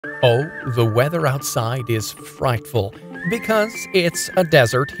Oh, the weather outside is frightful because it's a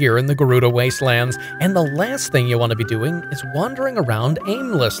desert here in the Gerudo Wastelands, and the last thing you want to be doing is wandering around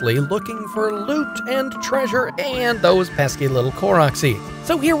aimlessly looking for loot and treasure and those pesky little Korok Seeds.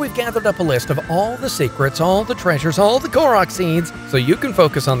 So here we've gathered up a list of all the secrets, all the treasures, all the Korok Seeds, so you can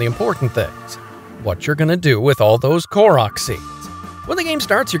focus on the important things. What you're going to do with all those Korok Seeds. When the game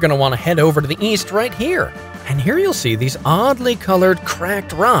starts, you're going to want to head over to the east right here. And here you'll see these oddly colored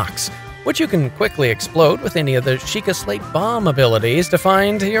cracked rocks, which you can quickly explode with any of the Sheikah Slate bomb abilities to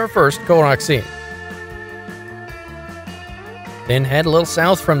find your first Korok Seed. Then head a little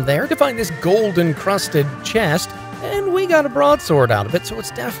south from there to find this gold-encrusted chest, and we got a broadsword out of it, so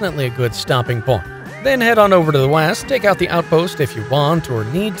it's definitely a good stopping point. Then head on over to the west, take out the outpost if you want or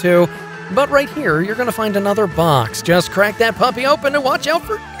need to, but right here you're going to find another box. Just crack that puppy open and watch out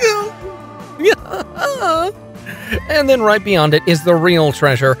for... And then right beyond it is the real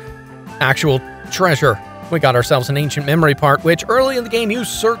treasure. Actual treasure. We got ourselves an ancient memory part, which early in the game you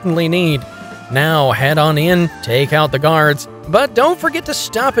certainly need. Now head on in, take out the guards, but don't forget to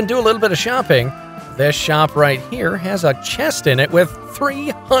stop and do a little bit of shopping. This shop right here has a chest in it with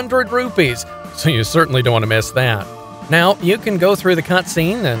 300 rupees, so you certainly don't want to miss that. Now, you can go through the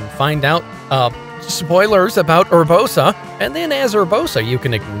cutscene and find out spoilers about Urbosa, and then as Urbosa, you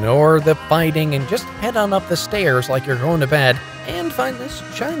can ignore the fighting and just head on up the stairs like you're going to bed and find this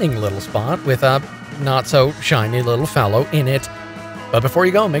shining little spot with a not-so-shiny little fellow in it. But before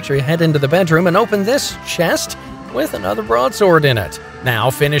you go, make sure you head into the bedroom and open this chest with another broadsword in it.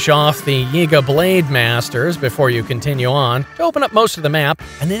 Now finish off the Yiga Blade Masters before you continue on to open up most of the map,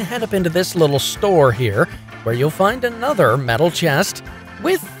 and then head up into this little store here where you'll find another metal chest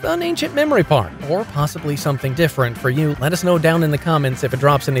with an ancient memory part, or possibly something different for you. Let us know down in the comments if it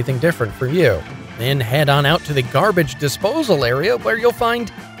drops anything different for you. Then head on out to the garbage disposal area where you'll find,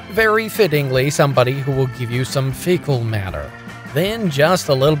 very fittingly, somebody who will give you some fecal matter. Then just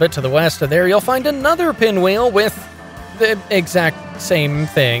a little bit to the west of there, you'll find another pinwheel with the exact same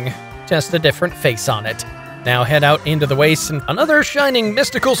thing, just a different face on it. Now head out into the waste and another shining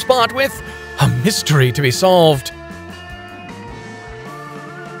mystical spot with a mystery to be solved.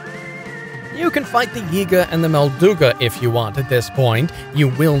 You can fight the Yiga and the Melduga if you want at this point. You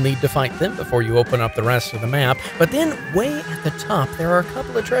will need to fight them before you open up the rest of the map, but then way at the top there are a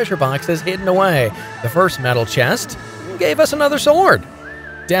couple of treasure boxes hidden away. The first metal chest gave us another sword.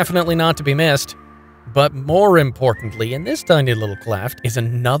 Definitely not to be missed. But more importantly, in this tiny little cleft is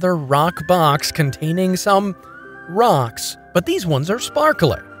another rock box containing some rocks, but these ones are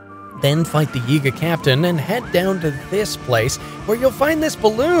sparkling. Then fight the Yiga captain and head down to this place where you'll find this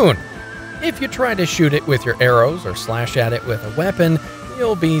balloon. If you try to shoot it with your arrows or slash at it with a weapon,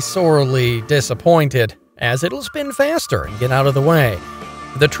 you'll be sorely disappointed, as it'll spin faster and get out of the way.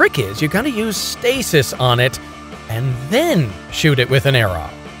 The trick is you gotta use stasis on it, and then shoot it with an arrow.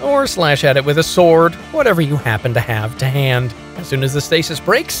 Or slash at it with a sword, whatever you happen to have to hand. As soon as the stasis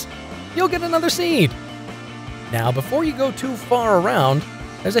breaks, you'll get another seed. Now, before you go too far around,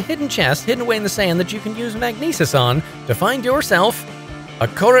 there's a hidden chest hidden away in the sand that you can use magnesis on to find yourself a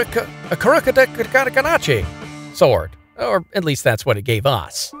Korok sword. Or at least that's what it gave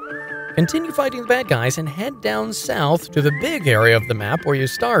us. Continue fighting the bad guys and head down south to the big area of the map where you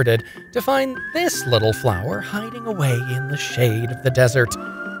started to find this little flower hiding away in the shade of the desert.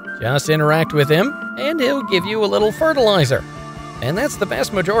 Just interact with him, and he'll give you a little fertilizer. And that's the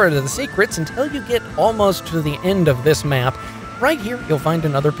vast majority of the secrets until you get almost to the end of this map. Right here, you'll find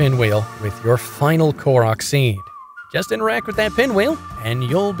another pinwheel with your final Korok Seed. Just interact with that pinwheel, and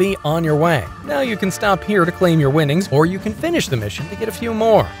you'll be on your way. Now you can stop here to claim your winnings, or you can finish the mission to get a few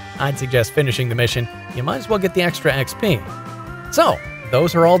more. I'd suggest finishing the mission. You might as well get the extra XP. So,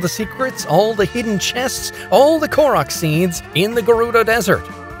 those are all the secrets, all the hidden chests, all the Korok Seeds in the Gerudo Desert.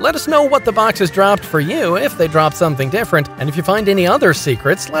 Let us know what the boxes dropped for you, if they dropped something different, and if you find any other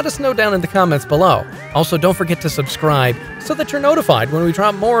secrets, let us know down in the comments below. Also, don't forget to subscribe so that you're notified when we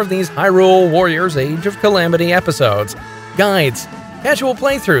drop more of these Hyrule Warriors Age of Calamity episodes, guides, casual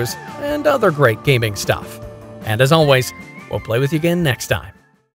playthroughs, and other great gaming stuff. And as always, we'll play with you again next time.